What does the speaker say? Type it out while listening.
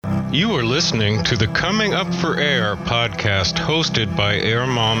You are listening to the Coming Up for Air podcast hosted by Air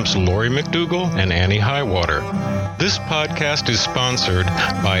Moms Lori McDougall and Annie Highwater. This podcast is sponsored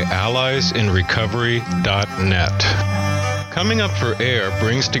by AlliesInRecovery.net. Coming Up for Air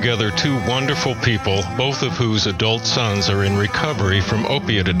brings together two wonderful people, both of whose adult sons are in recovery from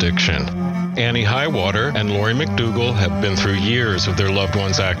opiate addiction. Annie Highwater and Lori McDougall have been through years of their loved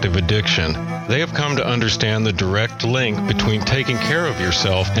one's active addiction. They have come to understand the direct link between taking care of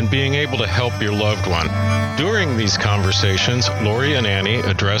yourself and being able to help your loved one. During these conversations, Lori and Annie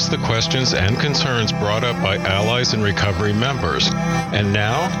address the questions and concerns brought up by Allies in Recovery members. And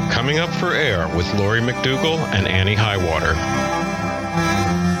now, Coming Up for Air with Lori McDougall and Annie Highwater.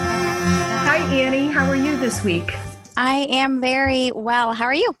 Hi, Annie. How are you this week? I am very well. How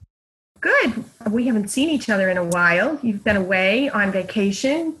are you? Good. We haven't seen each other in a while. You've been away on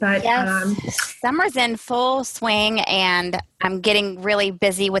vacation, but yes. Summer's in full swing, and I'm getting really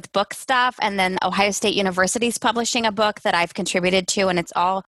busy with book stuff. And then Ohio State University is publishing a book that I've contributed to, and it's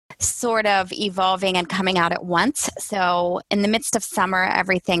all sort of evolving and coming out at once. So in the midst of summer,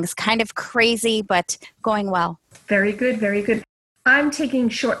 everything's kind of crazy, but going well. Very good. Very good. I'm taking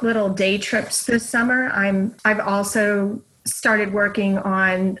short little day trips this summer. I've also started working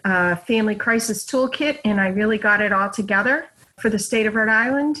on a family crisis toolkit, and I really got it all together for the state of Rhode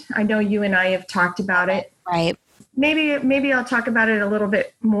Island. I know you and I have talked about it. Right. Maybe I'll talk about it a little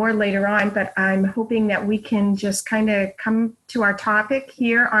bit more later on, but I'm hoping that we can just kind of come to our topic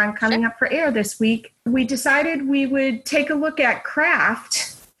here on Coming Up for Air this week. We decided we would take a look at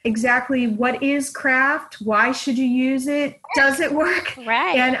craft. Exactly what is craft? Why should you use it? Does it work?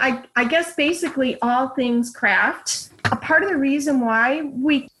 Right. And I guess basically all things craft. A part of the reason why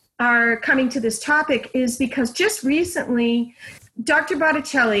we are coming to this topic is because just recently, Dr.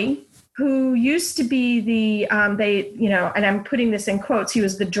 Botticelli, who used to be and I'm putting this in quotes, he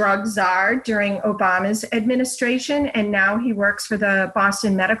was the drug czar during Obama's administration, and now he works for the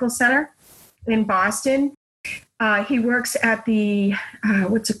Boston Medical Center in Boston. He works at the,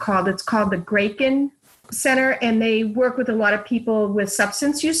 what's it called? It's called the Grayken Center, and they work with a lot of people with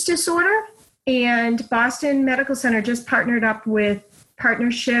substance use disorder. And Boston Medical Center just partnered up with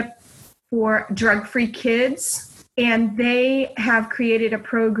Partnership for Drug-Free Kids, and they have created a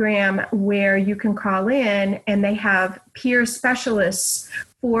program where you can call in, and they have peer specialists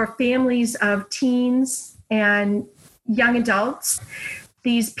for families of teens and young adults.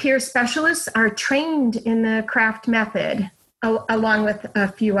 These peer specialists are trained in the craft method, along with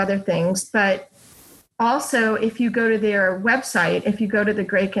a few other things. But also, if you go to their website, if you go to the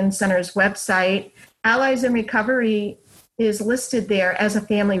Grayken Center's website, Allies in Recovery is listed there as a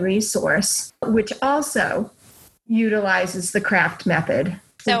family resource, which also utilizes the craft method.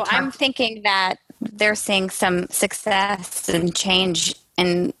 So I'm thinking that they're seeing some success and change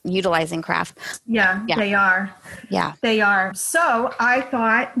in utilizing craft. Yeah, they are. Yeah. They are. So I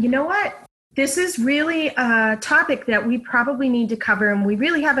thought, you know what? This is really a topic that we probably need to cover, and we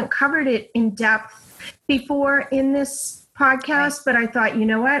really haven't covered it in depth before in this podcast, right. But I thought, you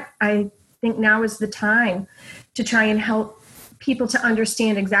know what? I think now is the time to try and help people to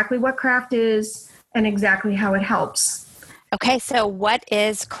understand exactly what craft is and exactly how it helps. Okay, so what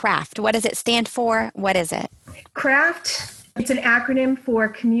is craft? What does it stand for? What is it? Craft, it's an acronym for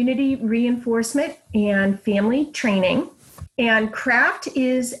Community Reinforcement and Family Training. And craft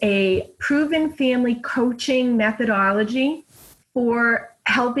is a proven family coaching methodology for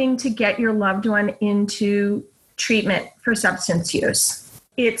helping to get your loved one into treatment for substance use.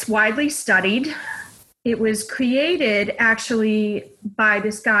 It's widely studied. It was created actually by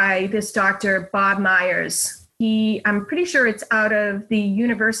this Dr. Bob Myers. I'm pretty sure it's out of the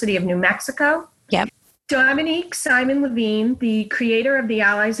University of New Mexico. Yep. Dominique Simon Levine, the creator of the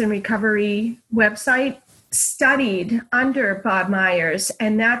Allies in Recovery website, studied under Bob Myers,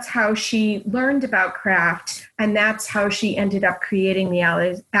 and that's how she learned about craft, and that's how she ended up creating the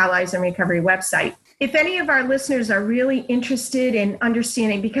Allies in Recovery website. If any of our listeners are really interested in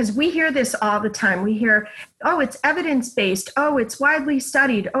understanding, because we hear this all the time, we hear, oh, it's evidence-based, oh, it's widely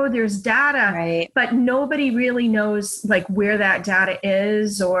studied, oh, there's data, right. But nobody really knows like where that data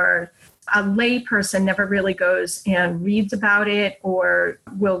is, or a lay person never really goes and reads about it or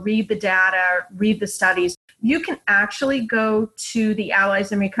will read the data, read the studies. You can actually go to the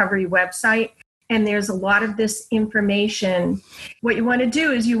Allies in Recovery website, and there's a lot of this information. What you want to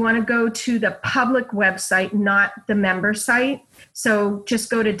do is you want to go to the public website, not the member site. So just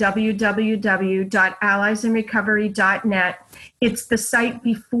go to www.alliesinrecovery.net. It's the site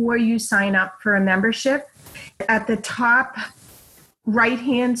before you sign up for a membership. At the top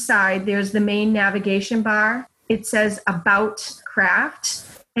right-hand side, there's the main navigation bar. It says About Craft.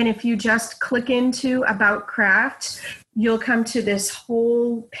 And if you just click into About Craft, you'll come to this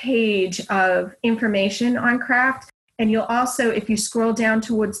whole page of information on craft. And you'll also, if you scroll down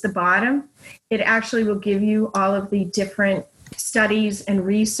towards the bottom, it actually will give you all of the different studies and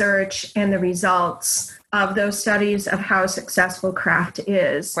research and the results of those studies of how successful craft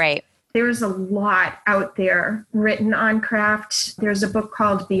is. Right. There's a lot out there written on craft. There's a book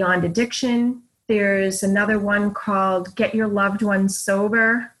called Beyond Addiction. There's another one called Get Your Loved Ones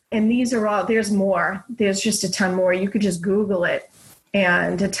Sober. And these are all, there's more. There's just a ton more. You could just Google it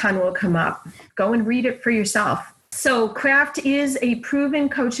and a ton will come up. Go and read it for yourself. So craft is a proven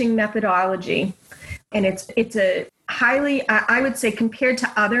coaching methodology. And it's a highly, I would say, compared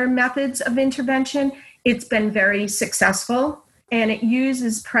to other methods of intervention, it's been very successful. And it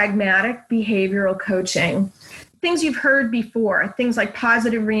uses pragmatic behavioral coaching. Things you've heard before, things like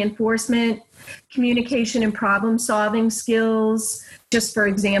positive reinforcement, communication and problem solving skills, just for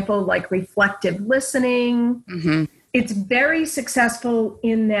example, like reflective listening. Mm-hmm. It's very successful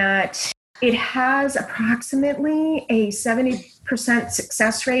in that it has approximately a 70%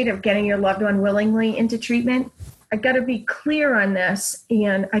 success rate of getting your loved one willingly into treatment. I've got to be clear on this,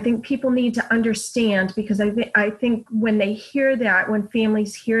 and I think people need to understand, because I think when they hear that, when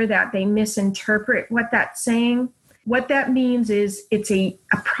families hear that, they misinterpret what that's saying. What that means is it's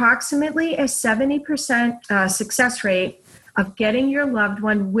approximately a 70% success rate of getting your loved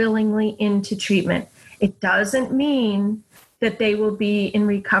one willingly into treatment. It doesn't mean that they will be in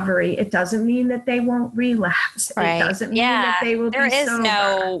recovery. It doesn't mean that they won't relapse. Right. It doesn't mean that they will be sober. There is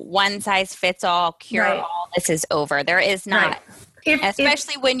no one-size-fits-all, cure-all, this is over. There is not. Right.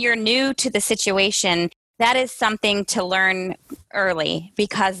 Especially when you're new to the situation, that is something to learn early,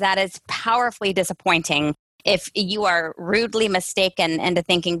 because that is powerfully disappointing if you are rudely mistaken into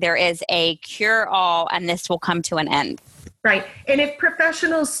thinking there is a cure-all and this will come to an end. Right. And if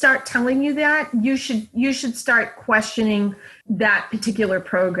professionals start telling you that, you should start questioning that particular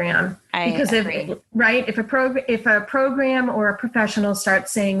program. Because if a program or a professional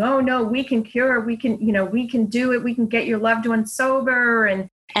starts saying, "Oh no, we can cure, we can do it, we can get your loved one sober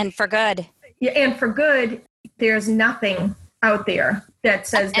and for good." Yeah, and for good, there's nothing out there that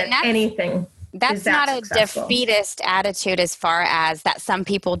says that anything. That's not successful. A defeatist attitude as far as that some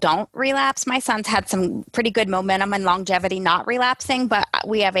people don't relapse. My son's had some pretty good momentum and longevity not relapsing, but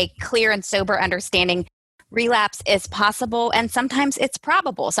we have a clear and sober understanding relapse is possible, and sometimes it's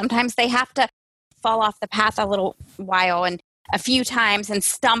probable. Sometimes they have to fall off the path a little while and a few times and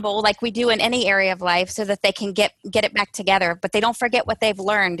stumble like we do in any area of life so that they can get it back together, but they don't forget what they've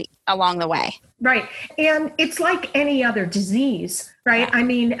learned along the way. Right. And it's like any other disease, right? Yeah. I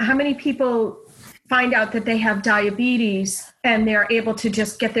mean, how many people find out that they have diabetes and they're able to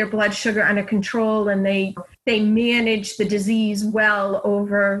just get their blood sugar under control and they manage the disease well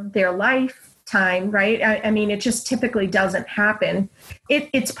over their lifetime, right? I mean, it just typically doesn't happen.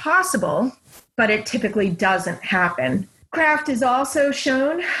 It's possible, but it typically doesn't happen. Craft has also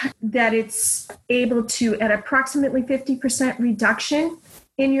shown that it's able to, at approximately 50% reduction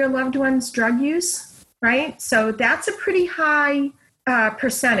in your loved one's drug use, right? So that's a pretty high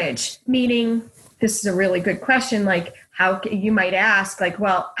percentage, meaning this is a really good question. Like, how you might ask, like,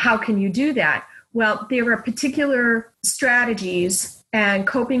 well, how can you do that? Well, there are particular strategies and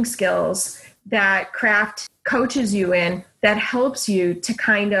coping skills that Craft coaches you in that helps you to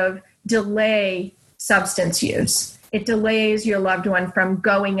kind of delay substance use. It delays your loved one from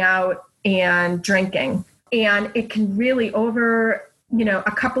going out and drinking. And it can really, over,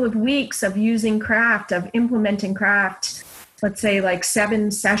 a couple of weeks of using Craft, of implementing Craft, let's say like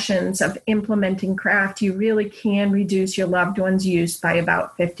 7 sessions of implementing Craft, you really can reduce your loved one's use by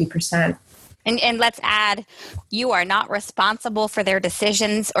about 50%. And let's add, you are not responsible for their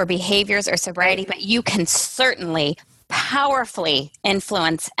decisions or behaviors or sobriety, but you can certainly powerfully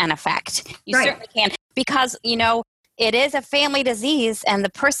influence and affect. You certainly can, because, it is a family disease, and the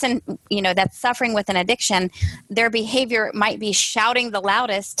person, that's suffering with an addiction, their behavior might be shouting the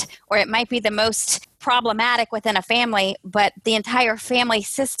loudest, or it might be the most problematic within a family, but the entire family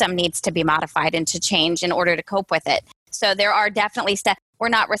system needs to be modified and to change in order to cope with it. So there are definitely steps. We're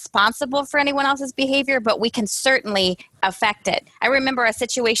not responsible for anyone else's behavior, but we can certainly affect it. I remember a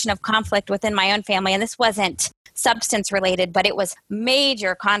situation of conflict within my own family, and this wasn't substance related, but it was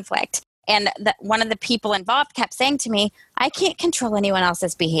major conflict. And one of the people involved kept saying to me, I can't control anyone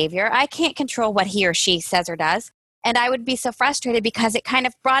else's behavior. I can't control what he or she says or does. And I would be so frustrated because it kind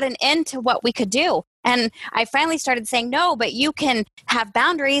of brought an end to what we could do. And I finally started saying, no, but you can have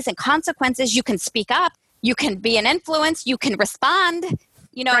boundaries and consequences. You can speak up. You can be an influence. You can respond.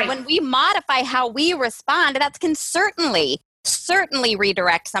 When we modify how we respond, that can certainly certainly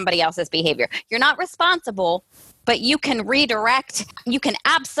redirect somebody else's behavior. You're not responsible, but you can redirect. You can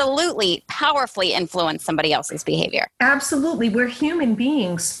absolutely powerfully influence somebody else's behavior. Absolutely. We're human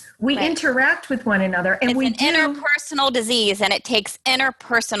beings. We interact with one another, and it's an interpersonal disease, and it takes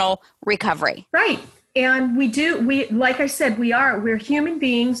interpersonal recovery. Right. And we, like I said, we're human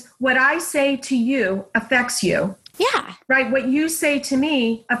beings. What I say to you affects you. Yeah. Right. What you say to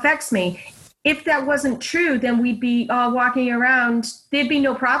me affects me. If that wasn't true, then we'd be all walking around. There'd be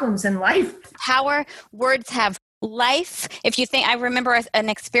no problems in life. Power, words have life. If you think, I remember an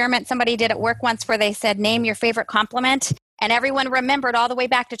experiment somebody did at work once where they said, name your favorite compliment. And everyone remembered all the way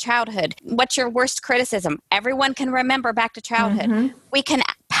back to childhood. What's your worst criticism? Everyone can remember back to childhood. Mm-hmm. We can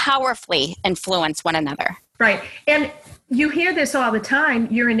powerfully influence one another. Right. And you hear this all the time.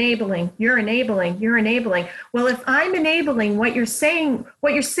 You're enabling. Well, if I'm enabling, what you're saying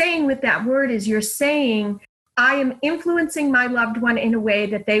with that word is you're saying, I am influencing my loved one in a way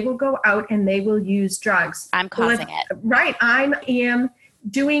that they will go out and they will use drugs. I'm causing it. Right. I am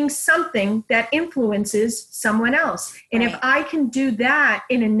doing something that influences someone else. And if I can do that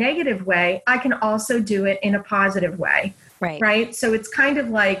in a negative way, I can also do it in a positive way. Right. So it's kind of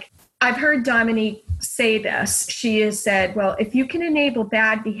like, I've heard Dominique say this. She has said, well, if you can enable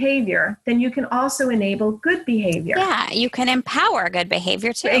bad behavior, then you can also enable good behavior. Yeah, you can empower good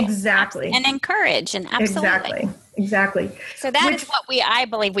behavior too. Exactly. And encourage, and absolutely. Exactly. So that is what I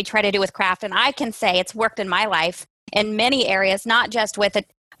believe we try to do with craft. And I can say it's worked in my life in many areas, not just with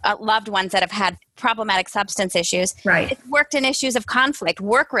loved ones that have had problematic substance issues. Right. It's worked in issues of conflict,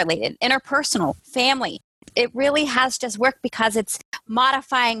 work-related, interpersonal, family. It really has just worked because it's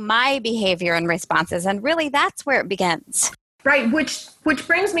modifying my behavior and responses. And really, that's where it begins. Right, which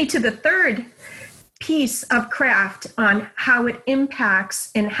brings me to the third piece of craft on how it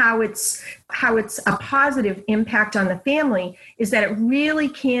impacts and how it's a positive impact on the family is that it really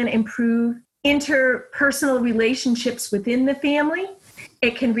can improve interpersonal relationships within the family.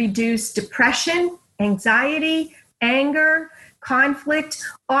 It can reduce depression, anxiety, anger, conflict,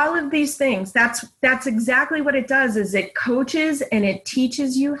 all of these things. That's exactly what it does, is it coaches and it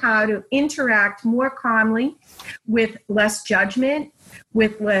teaches you how to interact more calmly with less judgment,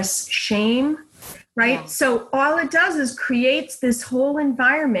 with less shame, right? Yeah. So all it does is creates this whole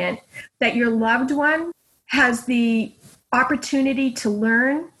environment that your loved one has the opportunity to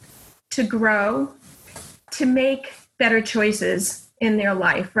learn, to grow, to make better choices in their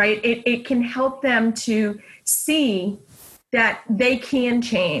life, right? It can help them to see that they can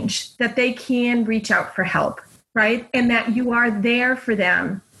change, that they can reach out for help, right? And that you are there for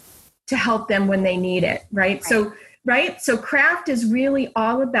them to help them when they need it, right? So craft is really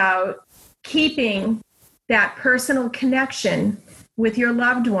all about keeping that personal connection with your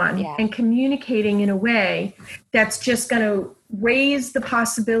loved one and communicating in a way that's just going to raise the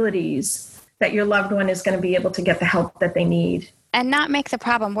possibilities that your loved one is going to be able to get the help that they need. And not make the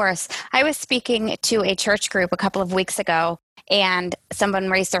problem worse. I was speaking to a church group a couple of weeks ago, and someone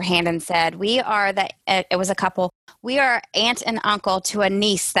raised their hand and said, it was a couple, we are aunt and uncle to a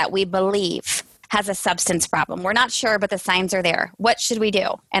niece that we believe has a substance problem. We're not sure, but the signs are there. What should we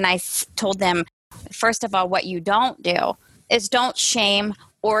do? And I told them, first of all, what you don't do is don't shame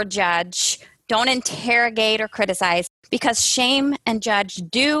or judge. Don't interrogate or criticize, because shame and judge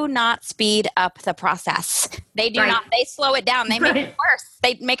do not speed up the process. They do not. They slow it down. They make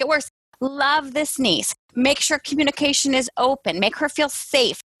it worse. Love this niece. Make sure communication is open. Make her feel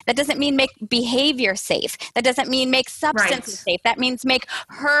safe. That doesn't mean make behavior safe. That doesn't mean make substances safe. That means make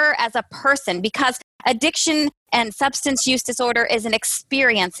her as a person, because addiction and substance use disorder is an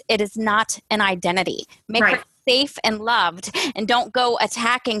experience. It is not an identity. Make her safe and loved, and don't go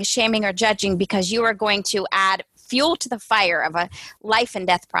attacking, shaming, or judging, because you are going to add fuel to the fire of a life and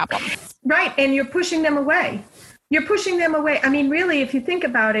death problem. Right. And you're pushing them away. I mean, really, if you think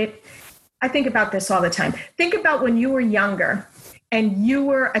about it, I think about this all the time. Think about when you were younger and you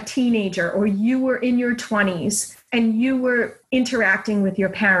were a teenager, or you were in your 20s and you were interacting with your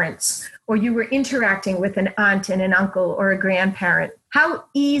parents, or you were interacting with an aunt and an uncle or a grandparent. How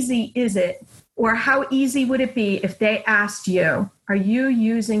easy is it, or how easy would it be if they asked you, are you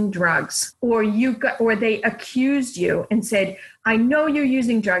using drugs? Or they accused you and said, I know you're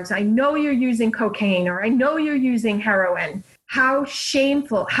using drugs. I know you're using cocaine, or I know you're using heroin. How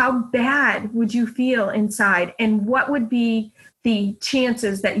shameful, how bad would you feel inside? And what would be the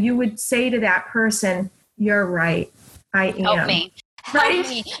chances that you would say to that person, you're right, I am. Help me. Help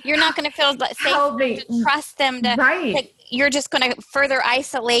me. You're not going to feel safe to trust them to you're just going to further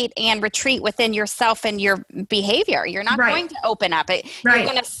isolate and retreat within yourself and your behavior. You're not going to open up. You're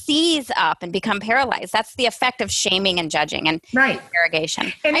going to seize up and become paralyzed. That's the effect of shaming and judging and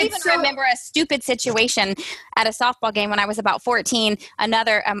interrogation. And I even remember a stupid situation at a softball game when I was about 14.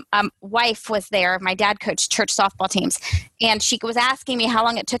 Another wife was there. My dad coached church softball teams. And she was asking me how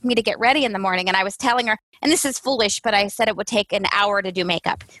long it took me to get ready in the morning. And I was telling her, and this is foolish, but I said it would take an hour to do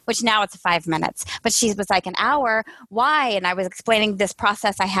makeup, which now it's 5 minutes. But she was like, an hour? Why? And I was explaining this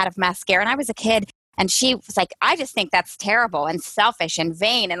process I had of mascara. And I was a kid. And she was like, I just think that's terrible and selfish and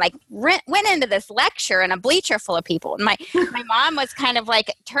vain, and like went into this lecture in a bleacher full of people. And my mom was kind of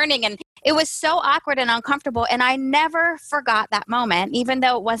like turning, and it was so awkward and uncomfortable. And I never forgot that moment, even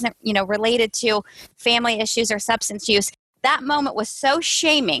though it wasn't, related to family issues or substance use. That moment was so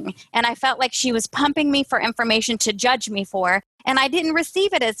shaming, and I felt like she was pumping me for information to judge me for, and I didn't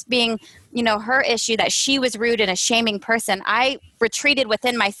receive it as being, her issue, that she was rude and a shaming person. I retreated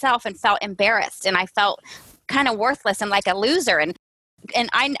within myself and felt embarrassed, and I felt kind of worthless and like a loser, and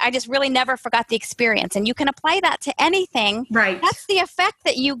I just really never forgot the experience. And you can apply that to anything. Right. That's the effect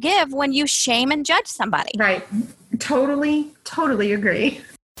that you give when you shame and judge somebody. Right. Totally agree.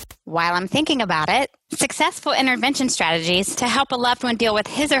 While I'm thinking about it, successful intervention strategies to help a loved one deal with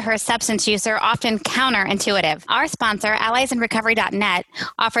his or her substance use are often counterintuitive. Our sponsor, allysinrecovery.net,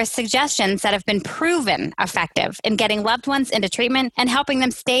 offers suggestions that have been proven effective in getting loved ones into treatment and helping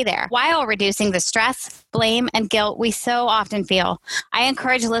them stay there while reducing the stress, blame, and guilt we so often feel. I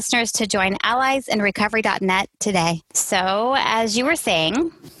encourage listeners to join allysinrecovery.net today. So, as you were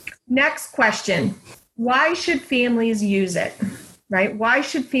saying... Next question. Why should families use it? Right? Why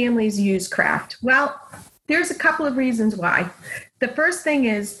should families use craft? Well, there's a couple of reasons why. The first thing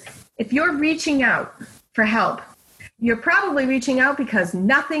is, if you're reaching out for help, you're probably reaching out because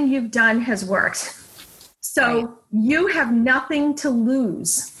nothing you've done has worked. So you have nothing to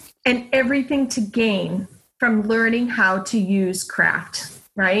lose and everything to gain from learning how to use craft,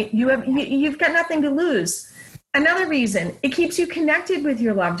 right? You've got nothing to lose. Another reason, it keeps you connected with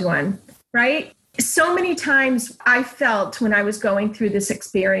your loved one, right? So many times I felt when I was going through this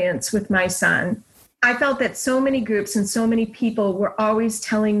experience with my son, I felt that so many groups and so many people were always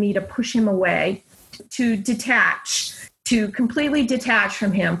telling me to push him away, to detach, to completely detach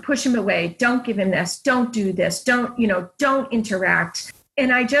from him, push him away, don't give him this, don't do this, don't interact.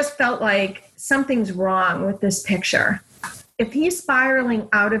 And I just felt like something's wrong with this picture. If he's spiraling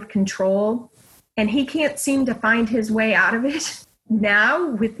out of control and he can't seem to find his way out of it, now,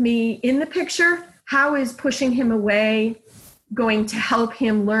 with me in the picture, how is pushing him away going to help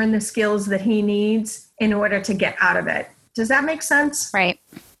him learn the skills that he needs in order to get out of it? Does that make sense? Right.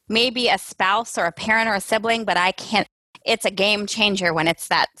 Maybe a spouse or a parent or a sibling, but I can't. It's a game changer when it's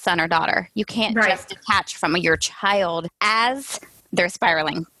that son or daughter. You can't just detach from your child as they're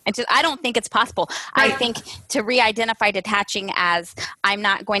spiraling. I don't think it's possible. Right. I think to re-identify detaching as, I'm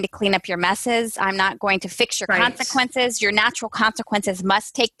not going to clean up your messes. I'm not going to fix your consequences. Your natural consequences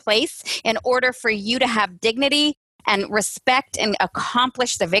must take place in order for you to have dignity and respect and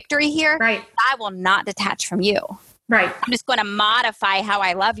accomplish the victory here. Right. I will not detach from you. Right. I'm just going to modify how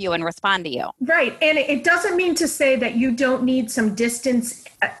I love you and respond to you. Right. And it doesn't mean to say that you don't need some distance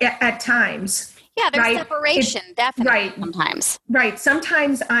at times. Yeah, there's separation, definitely, sometimes. Right.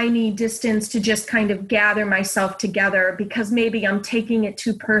 Sometimes I need distance to just kind of gather myself together because maybe I'm taking it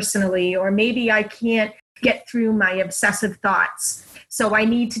too personally, or maybe I can't get through my obsessive thoughts. So I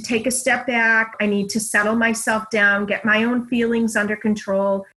need to take a step back. I need to settle myself down, get my own feelings under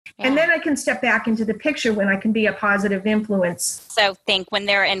control. Yeah. And then I can step back into the picture when I can be a positive influence. So think when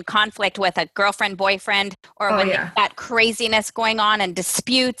they're in conflict with a girlfriend, boyfriend, or when they've got craziness going on and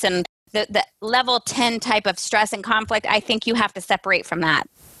disputes and the level 10 type of stress and conflict, I think you have to separate from that.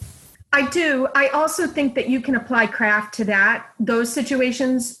 I do. I also think that you can apply craft to those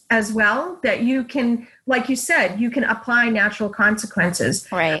situations as well, that you can, like you said, you can apply natural consequences.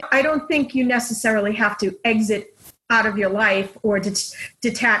 Right. I don't think you necessarily have to exit out of your life or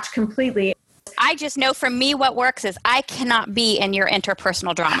detach completely. I just know for me what works is I cannot be in your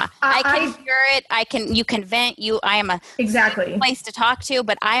interpersonal drama. I can hear it. You can vent. I am a place to talk to,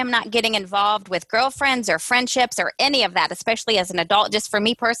 but I am not getting involved with girlfriends or friendships or any of that, especially as an adult. Just for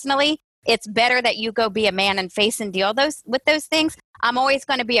me personally, it's better that you go be a man and face and deal with those things. I'm always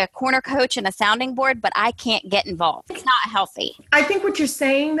going to be a corner coach and a sounding board, but I can't get involved. It's not healthy. I think what you're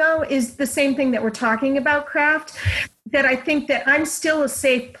saying, though, is the same thing that we're talking about, craft, that I think that I'm still a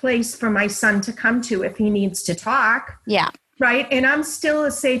safe place for my son to come to if he needs to talk. Yeah. Right. And I'm still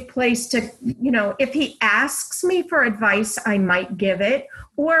a safe place to, if he asks me for advice, I might give it,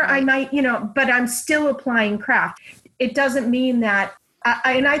 or I might, but I'm still applying craft. it doesn't mean that.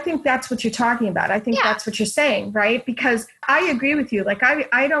 And I think that's what you're talking about. I think that's what you're saying, right? Because I agree with you. Like,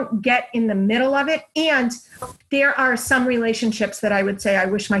 I don't get in the middle of it. And there are some relationships that I would say I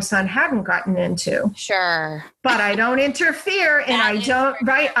wish my son hadn't gotten into. Sure. But I don't interfere, and I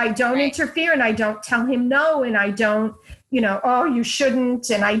don't interfere, and I don't tell him no, and I don't, oh, you shouldn't,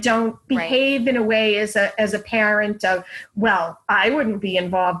 and I don't behave in a way as a parent of, well, I wouldn't be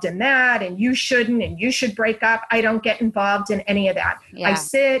involved in that, and you shouldn't, and you should break up. I don't get involved in any of that. Yeah. I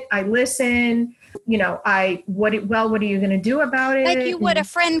sit, I listen, what are you going to do about it? Like you would a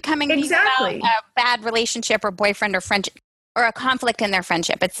friend coming to you about a bad relationship or boyfriend or friendship, or a conflict in their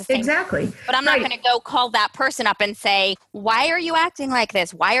friendship. It's the same. Exactly. But I'm not going to go call that person up and say, why are you acting like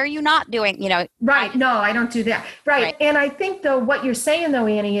this? Why are you not doing, Right. No, I don't do that. Right. And I think, though, what you're saying, though,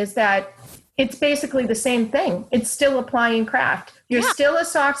 Annie, is that it's basically the same thing. It's still applying craft. You're still a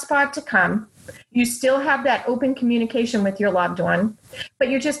soft spot to come. You still have that open communication with your loved one, but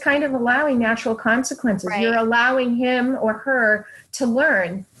you're just kind of allowing natural consequences. Right. You're allowing him or her to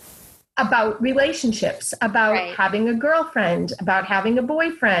learn about relationships, about having a girlfriend, about having a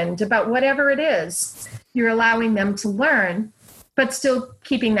boyfriend, about whatever it is. You're allowing them to learn, but still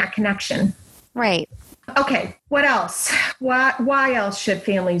keeping that connection. Right. Okay. What else? Why else should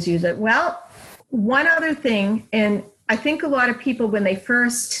families use it? Well, one other thing, and I think a lot of people, when they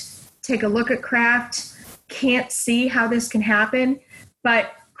first take a look at craft, can't see how this can happen,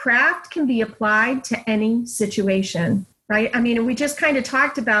 but craft can be applied to any situation, right? I mean, we just kind of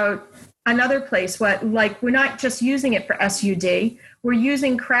talked about another place, we're not just using it for SUD, we're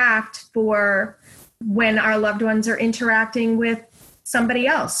using craft for when our loved ones are interacting with somebody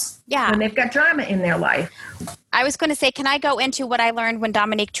else. Yeah. When they've got drama in their life. I was going to say, can I go into what I learned when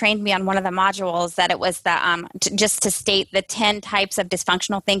Dominique trained me on one of the modules, that it was the, just to state the 10 types of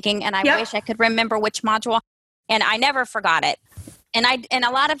dysfunctional thinking. And I wish I could remember which module, and I never forgot it. And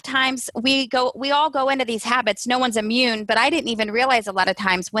a lot of times we all go into these habits. No one's immune, but I didn't even realize a lot of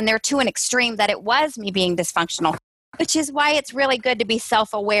times when they're to an extreme that it was me being dysfunctional, which is why it's really good to be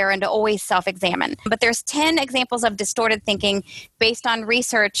self-aware and to always self-examine. But there's 10 examples of distorted thinking based on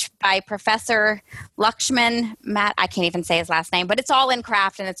research by Professor Lakshman Matt. I can't even say his last name, but it's all in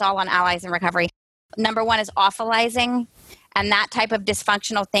craft and it's all on Allies in Recovery. Number one is awfulizing. And that type of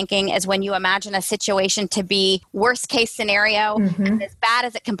dysfunctional thinking is when you imagine a situation to be worst case scenario and as bad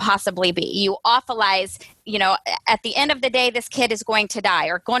as it can possibly be. You awfulize, at the end of the day, this kid is going to die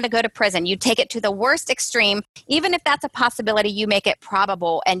or going to go to prison. You take it to the worst extreme. Even if that's a possibility, you make it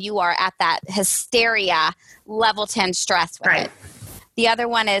probable, and you are at that hysteria level 10 stress with it. The other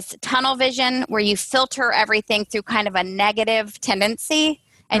one is tunnel vision, where you filter everything through kind of a negative tendency.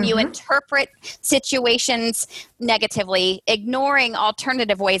 And you interpret situations negatively, ignoring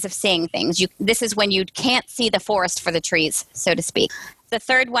alternative ways of seeing things. This is when you can't see the forest for the trees, so to speak. The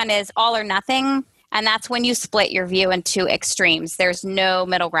third one is all or nothing, and that's when you split your view into extremes. There's no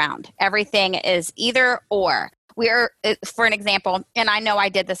middle ground. Everything is either or. For an example, and I know I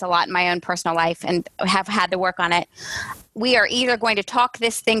did this a lot in my own personal life and have had to work on it, we are either going to talk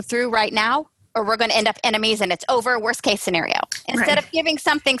this thing through right now, or we're going to end up enemies and it's over, worst case scenario. Instead of giving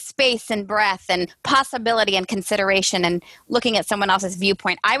something space and breath and possibility and consideration and looking at someone else's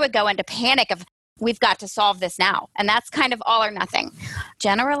viewpoint, I would go into panic of, we've got to solve this now. And that's kind of all or nothing.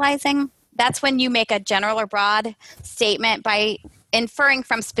 Generalizing, that's when you make a general or broad statement by inferring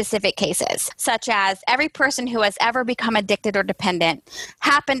from specific cases, such as every person who has ever become addicted or dependent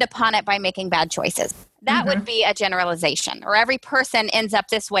happened upon it by making bad choices. That would be a generalization. Or every person ends up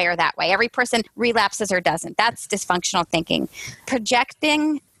this way or that way. Every person relapses or doesn't. That's dysfunctional thinking.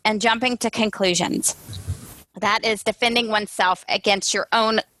 Projecting and jumping to conclusions. That is defending oneself against your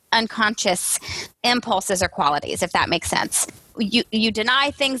own unconscious impulses or qualities, if that makes sense. You deny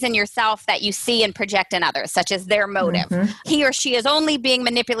things in yourself that you see and project in others, such as their motive. He or she is only being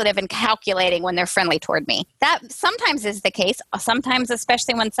manipulative and calculating when they're friendly toward me. That sometimes is the case, sometimes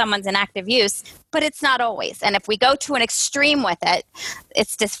especially when someone's in active use, but it's not always. And if we go to an extreme with it,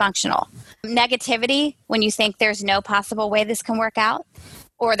 it's dysfunctional. Negativity, when you think there's no possible way this can work out,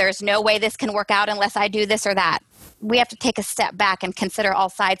 or there's no way this can work out unless I do this or that. We have to take a step back and consider all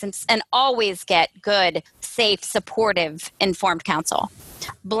sides and always get good, safe, supportive, informed counsel.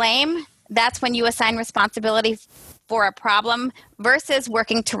 Blame, that's when you assign responsibility for a problem versus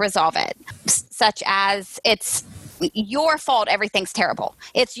working to resolve it, such as it's your fault everything's terrible.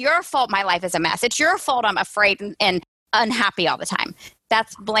 It's your fault my life is a mess. It's your fault I'm afraid and unhappy all the time.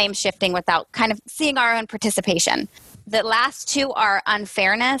 That's blame shifting without kind of seeing our own participation. The last two are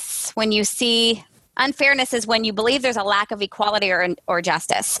unfairness. When you see unfairness is when you believe there's a lack of equality or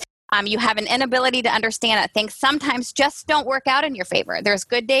justice. You have an inability to understand that things sometimes just don't work out in your favor. There's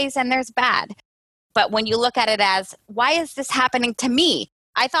good days and there's bad. But when you look at it as, why is this happening to me?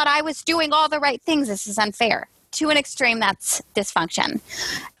 I thought I was doing all the right things. This is unfair. To an extreme, that's dysfunction.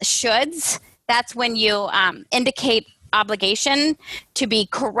 Shoulds, that's when you indicate obligation to be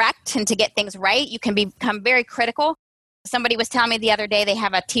correct and to get things right. You can become very critical. Somebody was telling me the other day they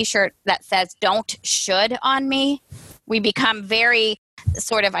have a T-shirt that says, "Don't should on me." We become very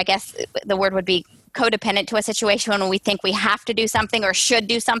sort of, I guess the word would be codependent to a situation when we think we have to do something or should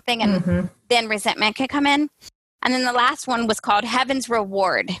do something, and then resentment can come in. And then the last one was called Heaven's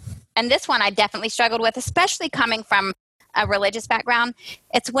Reward. And this one I definitely struggled with, especially coming from a religious background.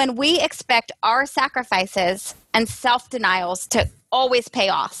 It's when we expect our sacrifices and self-denials to always pay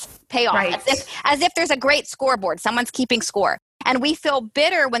off, Right. as if there's a great scoreboard, someone's keeping score. And we feel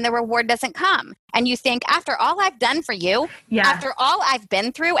bitter when the reward doesn't come. And you think, after all I've done for you, after all I've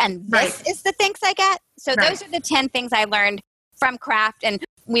been through, and this is the thanks I get. So those are the 10 things I learned from craft. And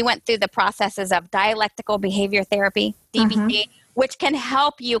we went through the processes of dialectical behavior therapy, DBT, which can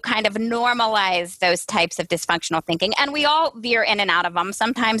help you kind of normalize those types of dysfunctional thinking. And we all veer in and out of them,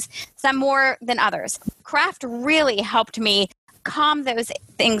 sometimes some more than others. Craft really helped me calm those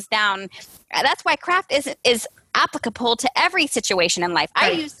things down. That's why craft is applicable to every situation in life.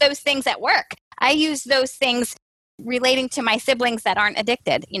 I use those things at work. I use those things relating to my siblings that aren't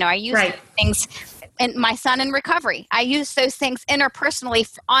addicted. I use those things in my son in recovery. I use those things interpersonally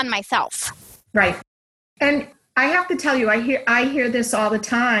on myself. Right. And I have to tell you, I hear this all the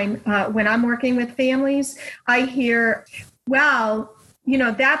time when I'm working with families. I hear, well,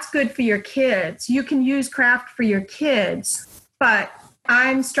 that's good for your kids. You can use craft for your kids, but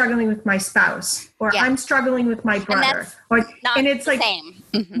I'm struggling with my spouse, or I'm struggling with my brother. And it's like, same.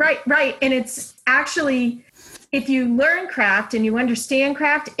 Right. And it's actually, if you learn craft and you understand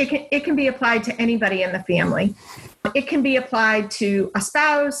craft, it can be applied to anybody in the family. It can be applied to a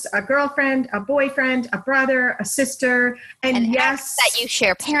spouse, a girlfriend, a boyfriend, a brother, a sister, and yes, that you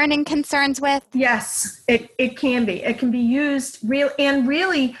share parenting concerns with. Yes, it can be. It can be used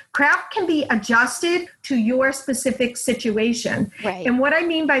really craft can be adjusted to your specific situation. Right. And what I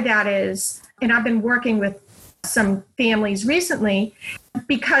mean by that is, and I've been working with some families recently,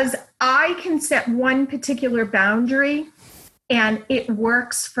 because I can set one particular boundary and it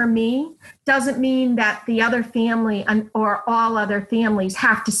works for me, doesn't mean that the other family or all other families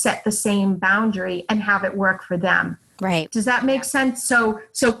have to set the same boundary and have it work for them. Right. Does that make sense? So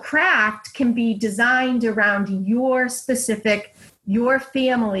craft can be designed around your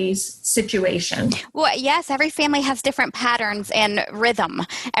family's situation. Well, yes, every family has different patterns and rhythm.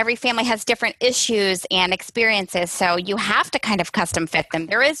 Every family has different issues and experiences. So you have to kind of custom fit them.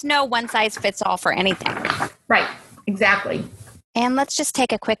 There is no one size fits all for anything. Right. Exactly. And let's just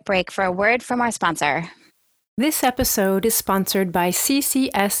take a quick break for a word from our sponsor. This episode is sponsored by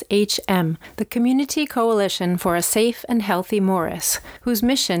CCSHM, the Community Coalition for a Safe and Healthy Morris, whose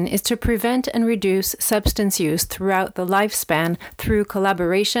mission is to prevent and reduce substance use throughout the lifespan through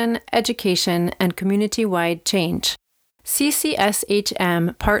collaboration, education, and community-wide change.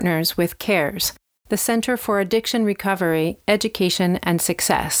 CCSHM partners with CARES, the Center for Addiction Recovery, Education, and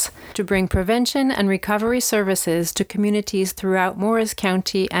Success, to bring prevention and recovery services to communities throughout Morris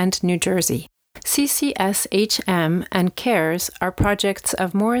County and New Jersey. CCSHM and CARES are projects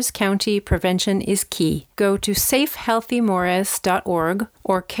of Morris County Prevention is Key. Go to safehealthymorris.org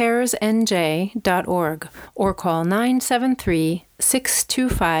or caresnj.org or call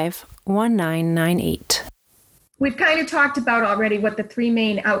 973-625-1998. We've kind of talked about already what the three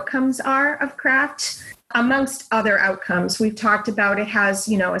main outcomes are of craft. Amongst other outcomes, we've talked about it has,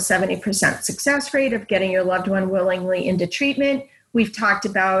 a 70% success rate of getting your loved one willingly into treatment. We've talked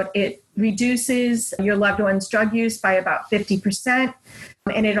about it reduces your loved one's drug use by about 50%.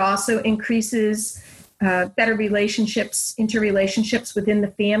 And it also increases better interrelationships within the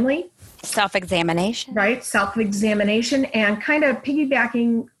family. Self-examination. Right, self-examination. And kind of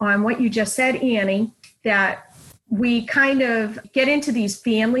piggybacking on what you just said, Annie, that we kind of get into these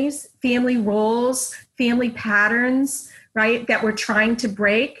family roles, family patterns, right, that we're trying to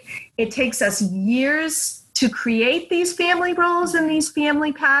break. It takes us years to create these family roles and these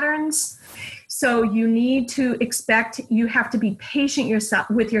family patterns. So you have to be patient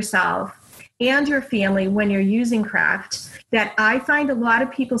with yourself and your family when you're using craft. That I find a lot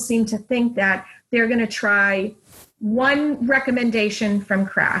of people seem to think that they're going to try one recommendation from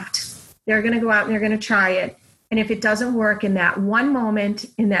craft. They're going to go out and they're going to try it. And if it doesn't work in that one moment,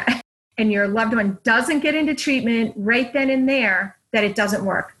 and your loved one doesn't get into treatment right then and there, that it doesn't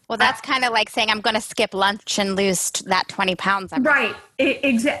work. Well, that's kind of like saying I'm going to skip lunch and lose that 20 pounds. Right.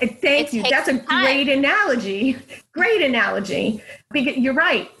 Exactly. Thank you. That's a great analogy. Great analogy. Because you're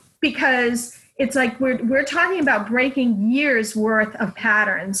right. Because it's like we're talking about breaking years worth of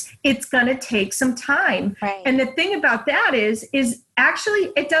patterns. It's going to take some time. Right. And the thing about that is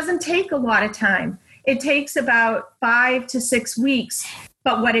actually it doesn't take a lot of time. It takes about 5 to 6 weeks.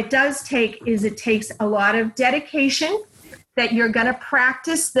 But what it does take is it takes a lot of dedication, that you're going to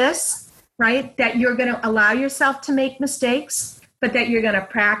practice this, right? That you're going to allow yourself to make mistakes, but that you're going to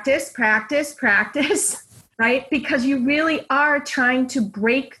practice, right? Because you really are trying to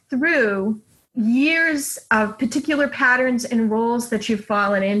break through years of particular patterns and roles that you've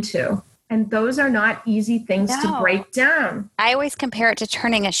fallen into. And those are not easy things to break down. I always compare it to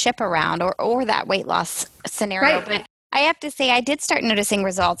turning a ship around or that weight loss scenario. Right. But I have to say, I did start noticing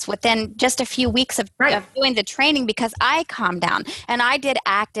results within just a few weeks of doing the training, because I calmed down and I did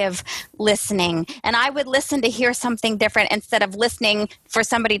active listening, and I would listen to hear something different instead of listening for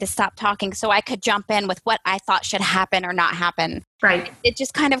somebody to stop talking so I could jump in with what I thought should happen or not happen. Right. It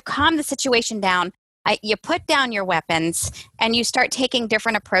just kind of calmed the situation down. You put down your weapons and you start taking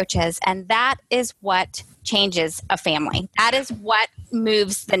different approaches, and that is what changes a family. That is what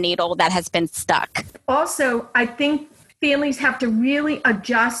moves the needle that has been stuck. Also, I think families have to really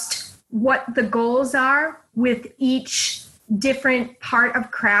adjust what the goals are with each different part of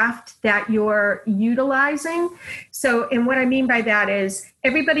craft that you're utilizing. So, and what I mean by that is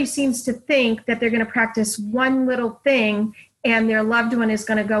everybody seems to think that they're going to practice one little thing and their loved one is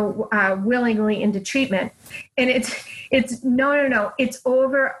going to go willingly into treatment. And it's no. It's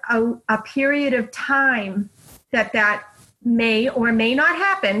over a period of time that may or may not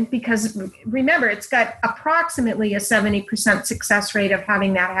happen, because remember, it's got approximately a 70% success rate of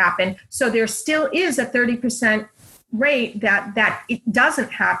having that happen. So there still is a 30% rate that it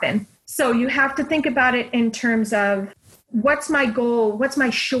doesn't happen. So you have to think about it in terms of, what's my goal? What's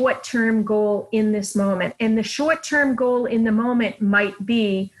my short-term goal in this moment? And the short-term goal in the moment might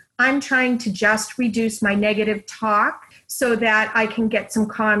be, I'm trying to just reduce my negative talk so that I can get some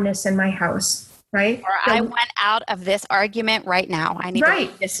calmness in my house. Right? Or I went out of this argument right now. I need to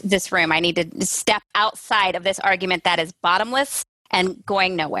leave this room. I need to step outside of this argument that is bottomless and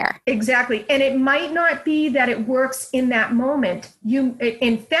going nowhere. Exactly. And it might not be that it works in that moment.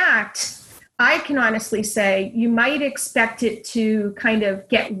 In fact, I can honestly say you might expect it to kind of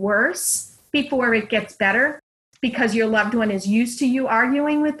get worse before it gets better, because your loved one is used to you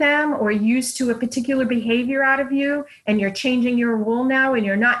arguing with them or used to a particular behavior out of you, and you're changing your role now and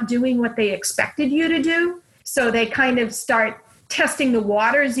you're not doing what they expected you to do. So they kind of start testing the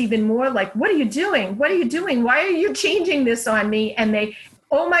waters even more, like, what are you doing? What are you doing? Why are you changing this on me? And they,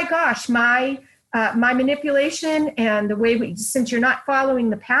 oh my gosh, my manipulation and the way since you're not following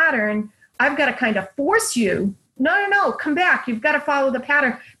the pattern, I've got to kind of force you. No, come back. You've got to follow the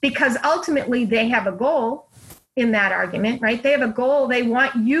pattern, because ultimately they have a goal in that argument, right? They have a goal. They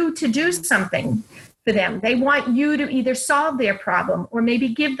want you to do something for them. They want you to either solve their problem or maybe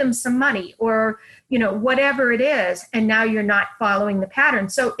give them some money or, whatever it is. And now you're not following the pattern.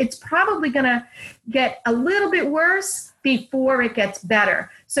 So it's probably going to get a little bit worse before it gets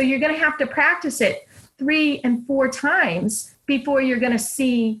better. So you're going to have to practice it 3 and 4 times before you're going to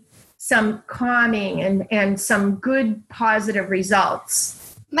see some calming and some good positive results.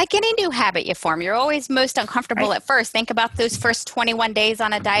 Like any new habit you form, you're always most uncomfortable at first. Think about those first 21 days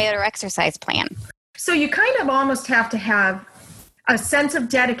on a diet or exercise plan. So you kind of almost have to have a sense of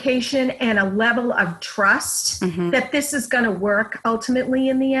dedication and a level of trust that this is going to work ultimately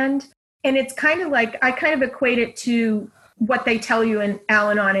in the end. And it's kind of like, I kind of equate it to what they tell you in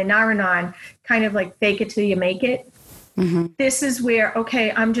Al-Anon and Nar-Anon, kind of like fake it till you make it. This is where,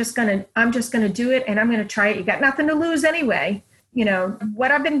 okay, I'm just going to do it and I'm going to try it. You got nothing to lose anyway.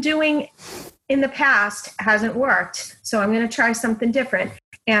 What I've been doing in the past hasn't worked. So I'm going to try something different.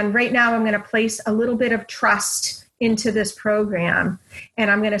 And right now I'm going to place a little bit of trust into this program. And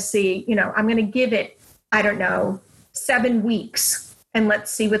I'm going to see, I'm going to give it, 7 weeks. And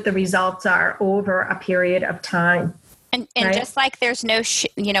let's see what the results are over a period of time. And right? Just like there's no,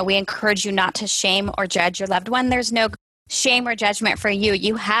 we encourage you not to shame or judge your loved one. There's no shame or judgment for you.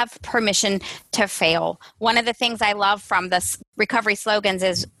 You have permission to fail. One of the things I love from the recovery slogans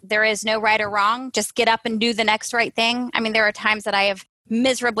is there is no right or wrong. Just get up and do the next right thing. I mean, there are times that I have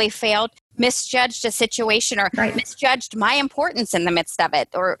miserably failed, misjudged a situation or misjudged my importance in the midst of it,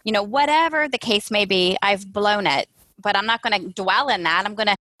 or, whatever the case may be, I've blown it. But I'm not going to dwell in that. I'm going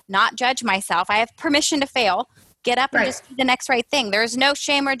to not judge myself. I have permission to fail. Get up and just do the next right thing. There's no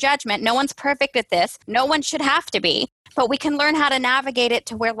shame or judgment. No one's perfect at this. No one should have to be. but we can learn how to navigate it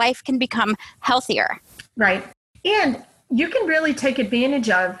to where life can become healthier. Right. And you can really take advantage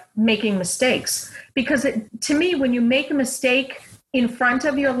of making mistakes, because to me, when you make a mistake in front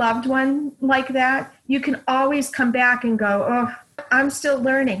of your loved one like that, you can always come back and go, oh, I'm still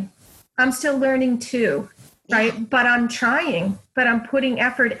learning. I'm still learning too. Right. Yeah. But I'm trying, but I'm putting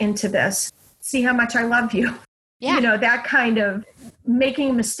effort into this. See how much I love you. Yeah. You know, that kind of making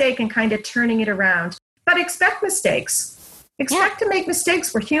a mistake and kind of turning it around. But expect mistakes. Expect to make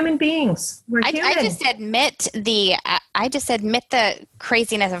mistakes. We're human beings. We're human. I just admit the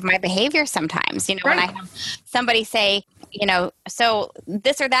craziness of my behavior sometimes. You know, right. When I have somebody say, you know, so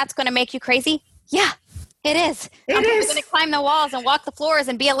this or that's going to make you crazy. Yeah, it is. I'm going to climb the walls and walk the floors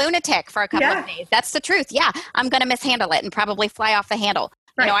and be a lunatic for a couple of days. That's the truth. Yeah, I'm going to mishandle it and probably fly off the handle.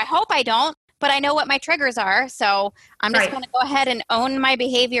 Right. You know, I hope I don't. But I know what my triggers are, so I'm just going to go ahead and own my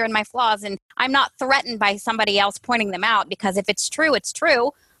behavior and my flaws, and I'm not threatened by somebody else pointing them out, because if it's true, it's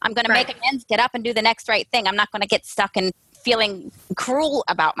true. I'm going to make amends, get up and do the next right thing. I'm not going to get stuck in feeling cruel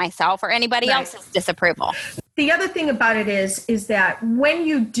about myself or anybody else's disapproval. The other thing about it is that when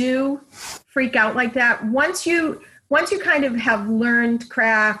you do freak out like that, once you kind of have learned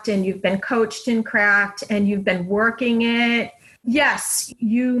craft and you've been coached in craft and you've been working it, yes,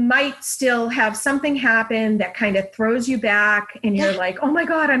 you might still have something happen that kind of throws you back and you're like, oh my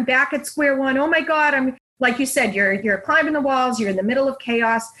God, I'm back at square one. Oh my God, I'm, like you said, you're climbing the walls, you're in the middle of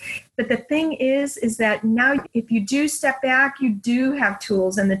chaos. But the thing is that now if you do step back, you do have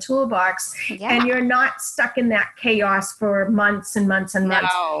tools in the toolbox and you're not stuck in that chaos for months and months and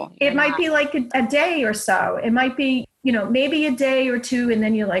months. No, it might be like a day or so. It might be, you know, maybe a day or two. And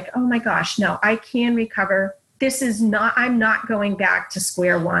then you're like, oh my gosh, no, I can recover. I'm not going back to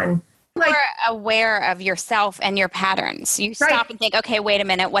square one. You're aware of yourself and your patterns. You stop and think, okay, wait a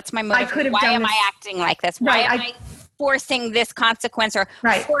minute. What's my motive? Why am I acting like this? Why am I forcing this consequence or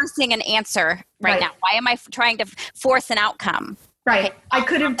forcing an answer right now? Why am I trying to force an outcome? Right. Okay, I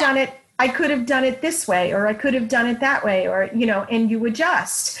could have done it. I could have done it this way, or I could have done it that way, or, you know, and you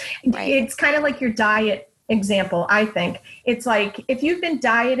adjust. Right. It's kind of like your diet example, I think. It's like if you've been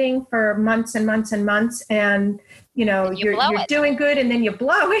dieting for months and months and months and you know you're doing good and then you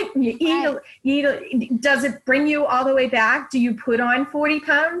blow it and you eat does it bring you all the way back? Do you put on 40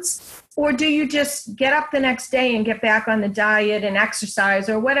 pounds, or do you just get up the next day and get back on the diet and exercise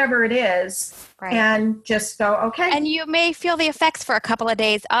or whatever it is and just go, okay. And you may feel the effects for a couple of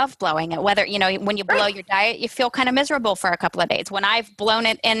days of blowing it, whether, you know, when you blow your diet, you feel kind of miserable for a couple of days. When I've blown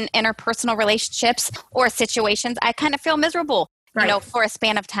it in interpersonal relationships or situations, I kind of feel miserable, you know, for a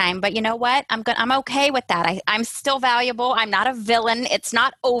span of time. But you know what? I'm okay with that. I'm still valuable. I'm not a villain. It's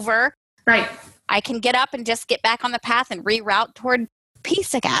not over. Right. I can get up and just get back on the path and reroute toward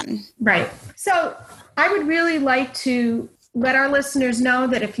peace again. Right. So I would really like to let our listeners know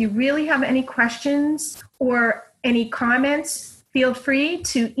that if you really have any questions or any comments, feel free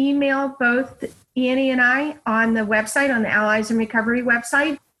to email both Annie and I on the website, on the Allies in Recovery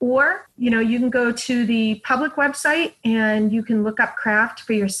website, or, you know, you can go to the public website and you can look up craft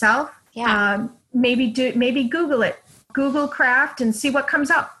for yourself. Yeah. Maybe Google it. Google craft and see what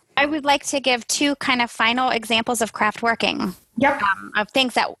comes up. I would like to give two kind of final examples of craft working. Yep. Of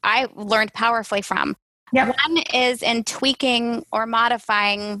things that I learned powerfully from. Yep. One is in tweaking or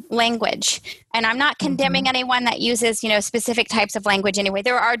modifying language. And I'm not condemning anyone that uses, you know, specific types of language anyway.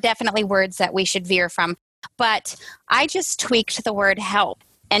 There are definitely words that we should veer from. But I just tweaked the word help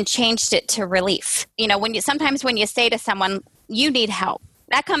and changed it to relief. You know, sometimes when you say to someone, you need help,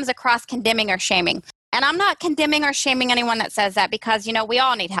 that comes across condemning or shaming. And I'm not condemning or shaming anyone that says that, because, you know, we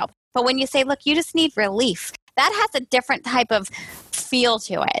all need help. But when you say, look, you just need relief, that has a different type of feel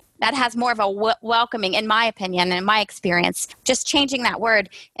to it. That has more of a welcoming, in my opinion, in my experience, just changing that word.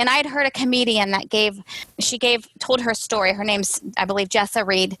 And I had heard a comedian that told her story. Her name's, I believe, Jessa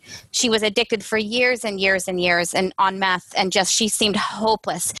Reed. She was addicted for years and years and years and on meth, and she seemed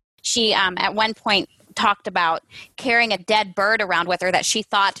hopeless. She, at one point, talked about carrying a dead bird around with her that she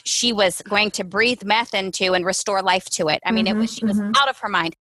thought she was going to breathe meth into and restore life to it. I mean, she was out of her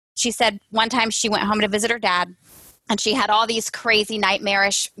mind. She said one time she went home to visit her dad, and she had all these crazy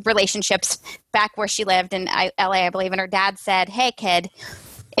nightmarish relationships back where she lived in LA, I believe. And her dad said, hey, kid,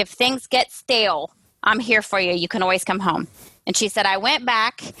 if things get stale, I'm here for you. You can always come home. And she said, I went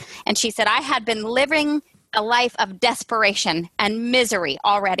back, and she said, I had been living a life of desperation and misery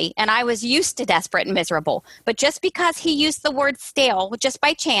already. And I was used to desperate and miserable. But just because he used the word stale, just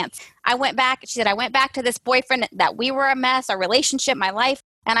by chance, I went back. She said, I went back to this boyfriend that we were a mess, our relationship, my life.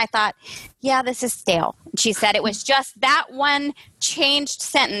 And I thought, yeah, this is stale. She said it was just that one changed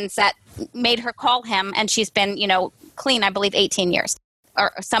sentence that made her call him. And she's been, you know, clean, I believe, 18 years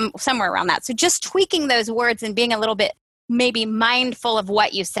or somewhere around that. So just tweaking those words and being a little bit maybe mindful of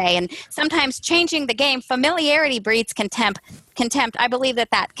what you say, and sometimes changing the game. Familiarity breeds contempt. I believe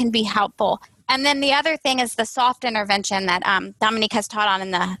that can be helpful. And then the other thing is the soft intervention that Dominique has taught on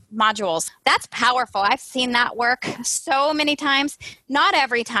in the modules. That's powerful. I've seen that work so many times, not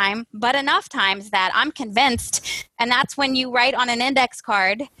every time, but enough times that I'm convinced. And that's when you write on an index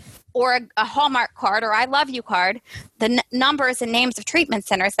card or a Hallmark card or I love you card, the numbers and names of treatment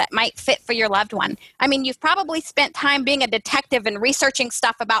centers that might fit for your loved one. I mean, you've probably spent time being a detective and researching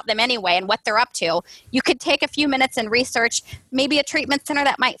stuff about them anyway and what they're up to. You could take a few minutes and research maybe a treatment center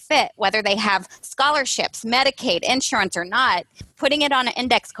that might fit, whether they have scholarships, Medicaid, insurance or not, putting it on an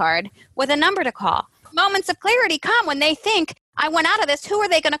index card with a number to call. Moments of clarity come when they think, I went out of this, who are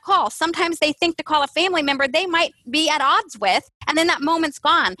they going to call? Sometimes they think to call a family member they might be at odds with, and then that moment's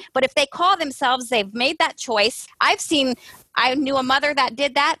gone. But if they call themselves, they've made that choice. I knew a mother that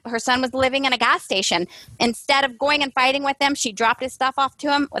did that. Her son was living in a gas station. Instead of going and fighting with them, she dropped his stuff off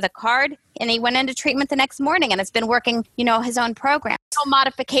to him with a card, and he went into treatment the next morning and has been working, his own program. So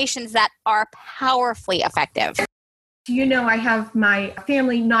modifications that are powerfully effective. I have my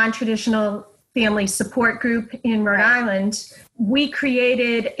family non-traditional family support group in Rhode Island. We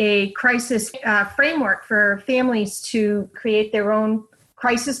created a crisis framework for families to create their own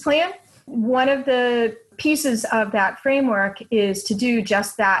crisis plan. One of the pieces of that framework is to do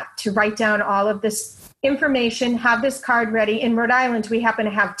just that, to write down all of this information, have this card ready. In Rhode Island, we happen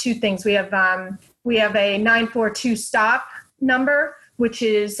to have two things. We have a 942 stop number, which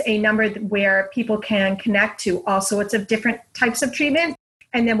is a number where people can connect to all sorts of different types of treatment.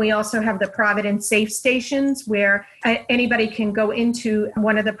 And then we also have the Providence Safe Stations where anybody can go into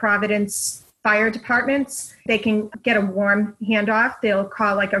one of the Providence fire departments. They can get a warm handoff. They'll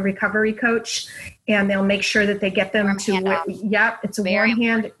call like a recovery coach and they'll make sure that they get them it's a warm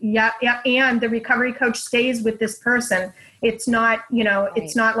hand. And the recovery coach stays with this person. It's not,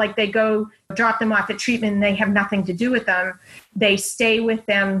 it's not like they go drop them off at treatment and they have nothing to do with them. They stay with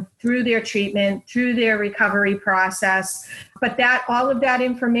them through their treatment, through their recovery process. But all of that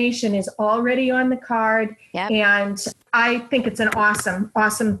information is already on the card. Yep. And I think it's an awesome,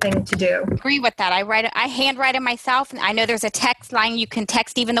 awesome thing to do. I agree with that. I handwrite it myself. And I know there's a text line you can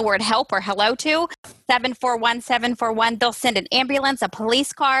text even the word help or hello to 741-741. They'll send an ambulance, a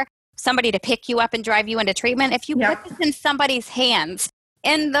police car, somebody to pick you up and drive you into treatment. If you put this in somebody's hands,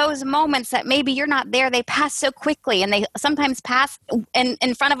 in those moments that maybe you're not there, they pass so quickly and they sometimes pass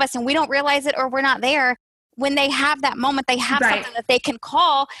in front of us and we don't realize it or we're not there. When they have that moment, they have something that they can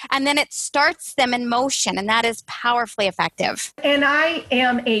call and then it starts them in motion, and that is powerfully effective. And I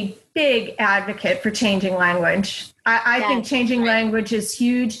am a big advocate for changing language. I think changing language is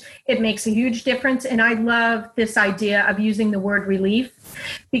huge. It makes a huge difference. And I love this idea of using the word relief,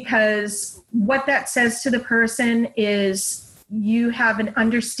 because what that says to the person is you have an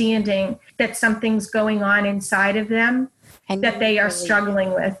understanding that something's going on inside of them and that they are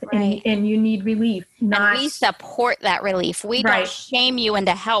struggling with, and you need relief. And we support that relief. We don't shame you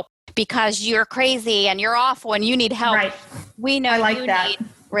into help because you're crazy and you're awful and you need help. Right. We know you need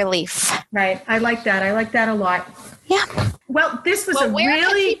relief. Right. I like that. I like that a lot. Yeah. Well, this was a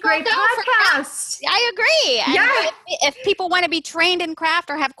really great podcast. I agree. And if people want to be trained in craft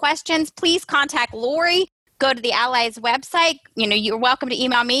or have questions, please contact Lori. Go to the Allies website. You're welcome to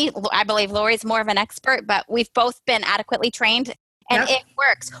email me. I believe Lori's more of an expert, but we've both been adequately trained and it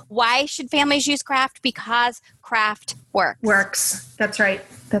works. Why should families use craft? Because craft works. That's right.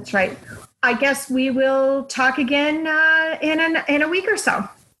 I guess we will talk again in a week or so.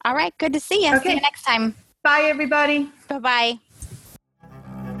 All right. Good to see you. Okay. See you next time. Bye, everybody. Bye-bye.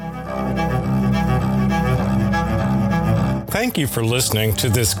 Thank you for listening to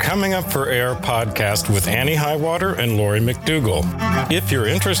this Coming Up for Air podcast with Annie Highwater and Lori McDougall. If you're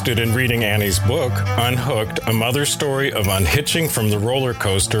interested in reading Annie's book, Unhooked, A Mother's Story of Unhitching from the Roller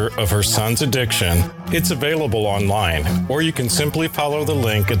Coaster of Her Son's Addiction, it's available online, or you can simply follow the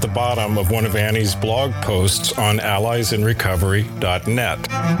link at the bottom of one of Annie's blog posts on alliesinrecovery.net.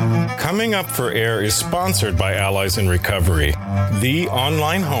 Coming Up for Air is sponsored by Allies in Recovery, the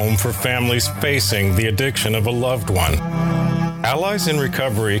online home for families facing the addiction of a loved one. Allies in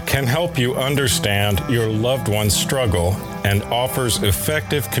Recovery can help you understand your loved one's struggle and offers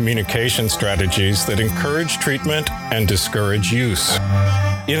effective communication strategies that encourage treatment and discourage use.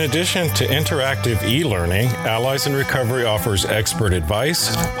 In addition to interactive e-learning, Allies in Recovery offers expert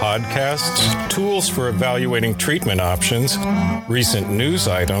advice, podcasts, tools for evaluating treatment options, recent news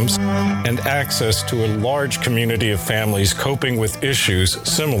items, and access to a large community of families coping with issues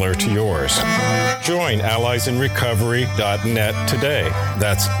similar to yours. Join AlliesInRecovery.net today.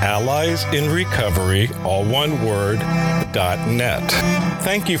 That's AlliesInRecovery, all one word, .net.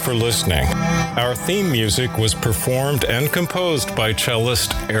 Thank you for listening. Our theme music was performed and composed by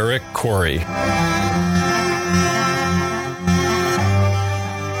cellist Eric Corey.